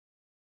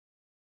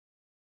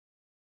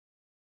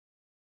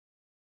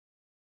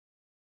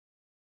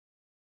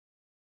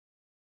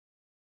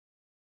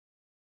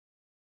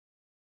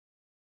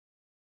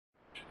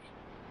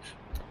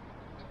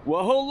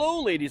Well,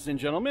 hello, ladies and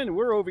gentlemen.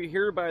 We're over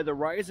here by the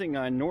Rising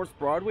on North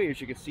Broadway. As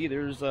you can see,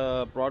 there's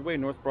North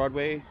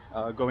Broadway,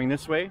 going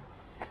this way.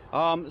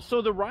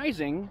 So the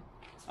Rising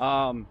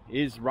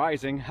is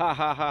rising. Ha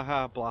ha ha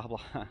ha, blah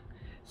blah.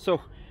 So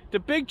the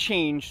big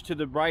change to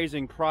the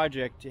Rising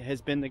project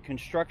has been the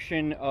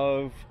construction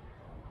of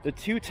the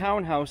two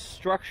townhouse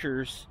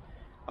structures,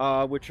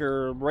 which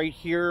are right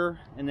here,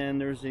 and then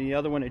there's the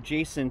other one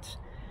adjacent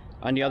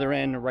on the other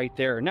end right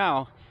there.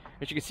 Now,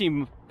 as you can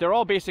see, they're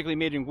all basically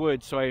made in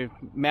wood, so I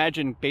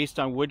imagine based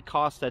on wood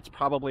costs, that's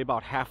probably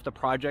about half the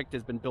project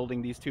has been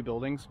building these two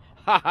buildings.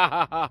 Ha ha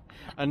ha ha,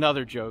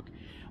 another joke.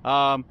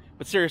 But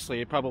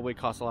seriously, it probably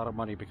costs a lot of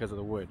money because of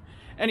the wood.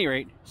 At any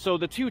rate, so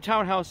the two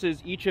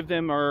townhouses, each of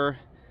them are,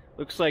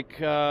 looks like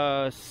 6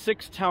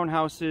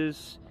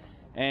 townhouses,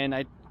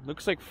 and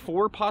looks like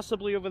 4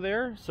 possibly over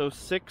there, so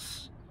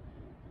 6.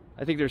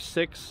 I think there's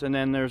 6, and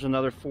then there's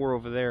another 4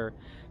 over there.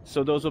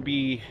 So those will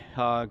be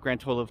grand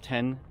total of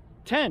 10.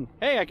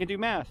 Hey, I can do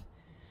math.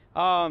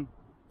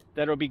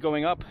 That'll be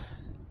going up,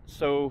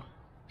 so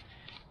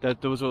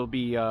that those will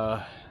be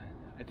I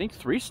think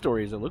 3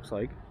 stories, it looks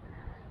like.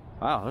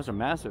 Wow, those are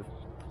massive.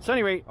 So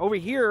anyway, over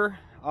here,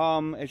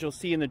 as you'll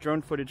see in the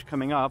drone footage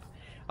coming up,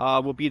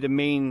 will be the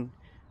main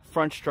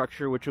front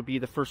structure, which will be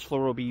the first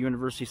floor will be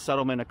University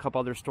Settlement, a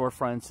couple other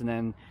storefronts, and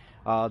then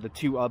the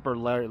 2 upper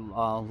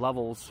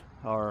levels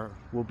or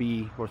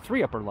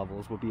 3 upper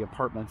levels will be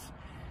apartments.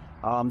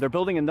 They're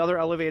building another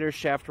elevator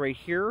shaft right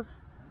here,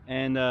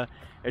 and as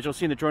you'll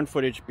see in the drone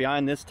footage,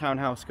 behind this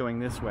townhouse going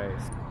this way.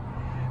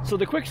 So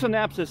the quick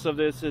synopsis of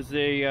this is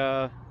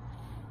the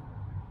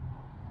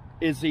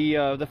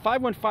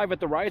 515 at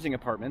the Rising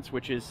Apartments,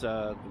 which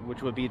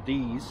would be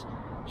these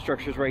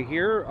structures right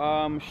here,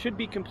 should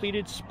be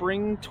completed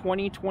spring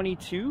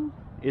 2022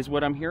 is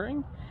what I'm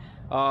hearing.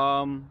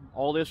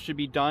 All this should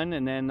be done,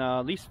 and then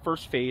at least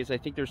first phase. I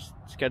think there's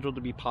scheduled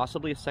to be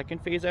possibly a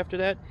second phase after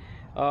that.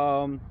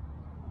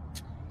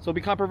 So it'll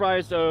be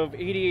comprised of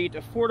 88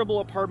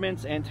 affordable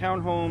apartments and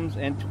townhomes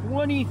and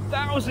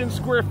 20,000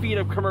 square feet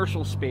of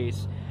commercial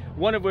space,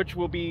 one of which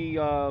will be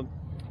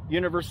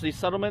University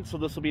Settlement. So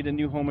this will be the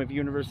new home of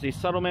University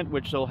Settlement,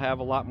 which will have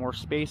a lot more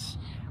space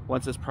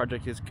once this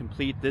project is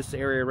complete. This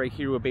area right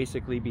here will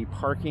basically be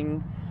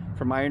parking,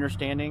 from my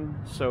understanding.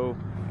 So,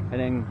 and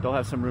then they'll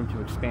have some room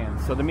to expand.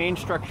 So the main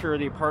structure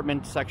of the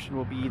apartment section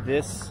will be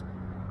this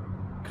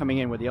coming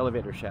in where the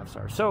elevator shafts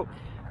are. So,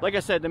 like I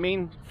said, the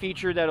main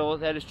feature that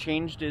has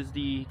changed is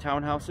the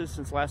townhouses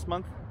since last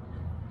month.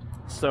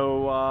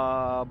 So,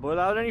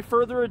 without any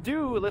further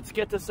ado, let's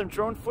get to some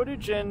drone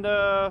footage, and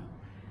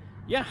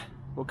yeah,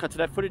 we'll cut to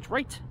that footage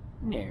right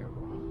now.